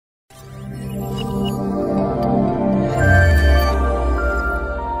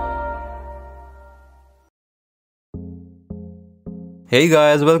Hey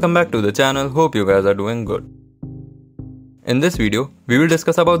guys, welcome back to the channel. Hope you guys are doing good. In this video, we will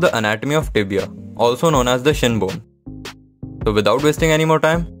discuss about the anatomy of tibia, also known as the shin bone. So without wasting any more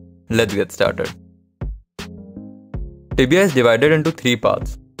time, let's get started. Tibia is divided into three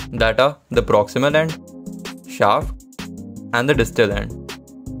parts, that are the proximal end, shaft, and the distal end.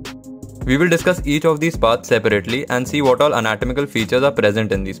 We will discuss each of these parts separately and see what all anatomical features are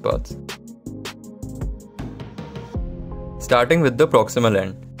present in these parts. Starting with the proximal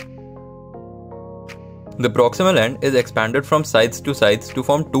end. The proximal end is expanded from sides to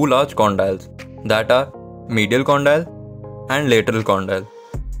form two large condyles, that are medial condyle and lateral condyle.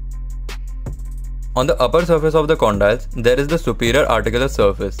 On the upper surface of the condyles, there is the superior articular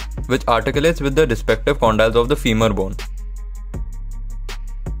surface, which articulates with the respective condyles of the femur bone.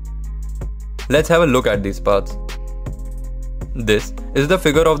 Let's have a look at these parts. This is the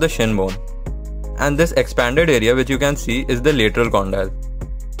figure of the shin bone, and this expanded area which you can see is the lateral condyle,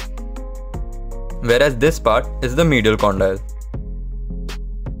 whereas this part is the medial condyle.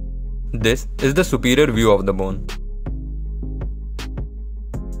 This is the superior view of the bone.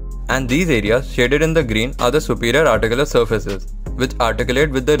 And these areas shaded in the green are the superior articular surfaces, which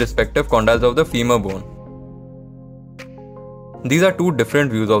articulate with the respective condyles of the femur bone. These are two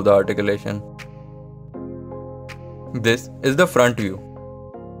different views of the articulation. This is the front view,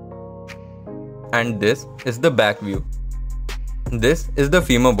 and this is the back view. This is the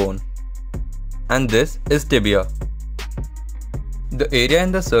femur bone, and this is tibia. The area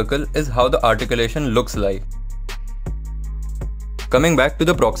in the circle is how the articulation looks like. Coming back to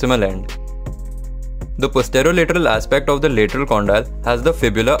the proximal end. The posterolateral aspect of the lateral condyle has the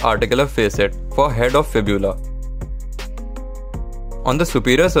fibula articular facet for head of fibula. On the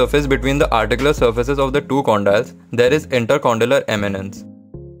superior surface between the articular surfaces of the two condyles, there is intercondylar eminence,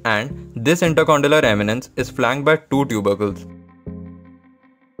 and this intercondylar eminence is flanked by two tubercles,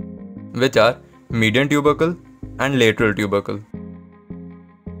 which are median tubercle and lateral tubercle.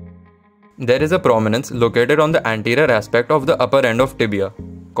 There is a prominence located on the anterior aspect of the upper end of tibia,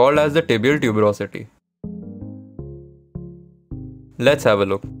 called as the tibial tuberosity. Let's have a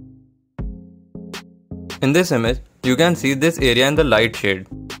look. In this image, you can see this area in the light shade.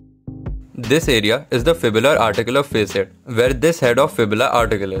 This area is the fibular articular facet, where this head of fibula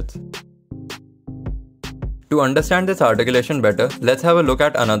articulates. To understand this articulation better, let's have a look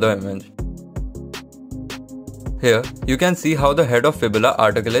at another image. Here, you can see how the head of fibula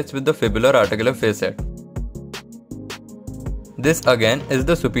articulates with the fibular articular facet. This again is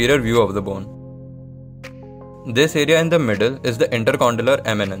the superior view of the bone. This area in the middle is the intercondylar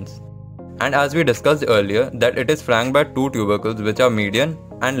eminence, and as we discussed earlier that it is flanked by two tubercles which are median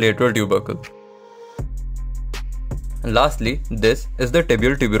and lateral tubercle. And lastly, this is the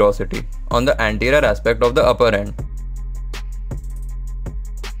tibial tuberosity on the anterior aspect of the upper end.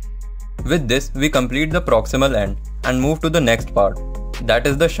 With this, we complete the proximal end and move to the next part, that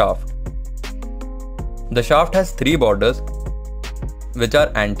is the shaft. The shaft has three borders, which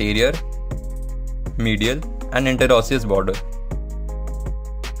are anterior, medial and interosseous border.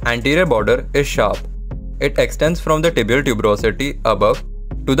 Anterior border is sharp. It extends from the tibial tuberosity above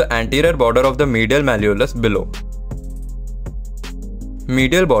to the anterior border of the medial malleolus below.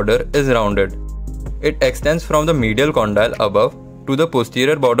 Medial border is rounded. It extends from the medial condyle above to the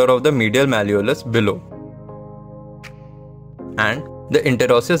posterior border of the medial malleolus below. And the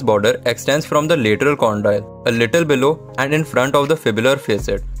interosseous border extends from the lateral condyle a little below and in front of the fibular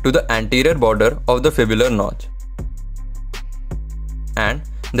facet to the anterior border of the fibular notch. And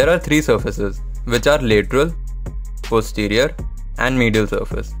there are three surfaces, which are lateral, posterior and medial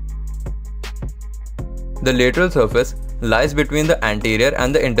surface. The lateral surface lies between the anterior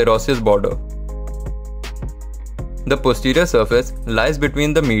and the interosseous border. The posterior surface lies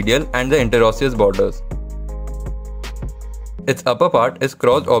between the medial and the interosseous borders. Its upper part is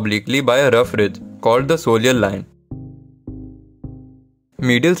crossed obliquely by a rough ridge called the soleal line.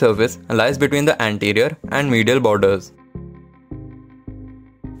 Medial surface lies between the anterior and medial borders.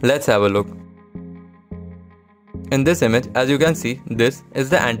 Let's have a look. In this image, as you can see, this is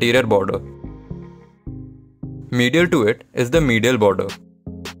the anterior border. Medial to it is the medial border.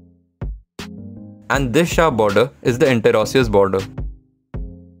 And this sharp border is the interosseous border.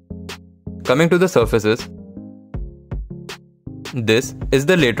 Coming to the surfaces, this is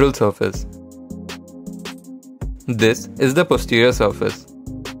the lateral surface. This is the posterior surface.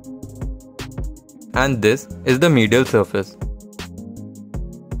 And this is the medial surface.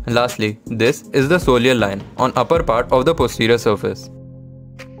 Lastly, this is the soleal line on upper part of the posterior surface.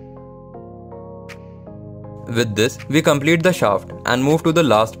 With this, we complete the shaft and move to the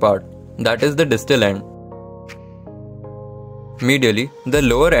last part, that is the distal end. Medially, the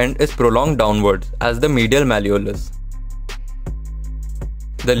lower end is prolonged downwards as the medial malleolus.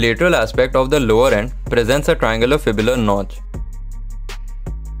 The lateral aspect of the lower end presents a triangular fibular notch.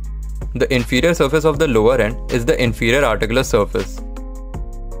 The inferior surface of the lower end is the inferior articular surface.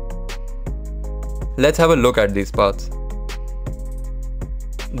 Let's have a look at these parts.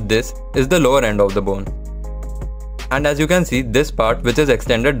 This is the lower end of the bone. And as you can see, this part which is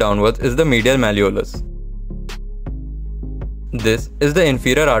extended downwards is the medial malleolus. This is the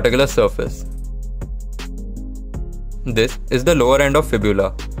inferior articular surface. This is the lower end of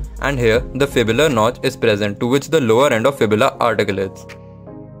fibula, and here the fibular notch is present to which the lower end of fibula articulates.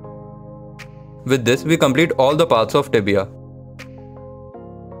 With this, we complete all the parts of tibia.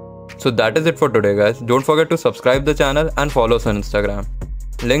 So that is it for today, guys. Don't forget to subscribe the channel and follow us on Instagram.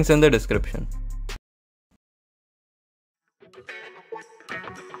 Links in the description.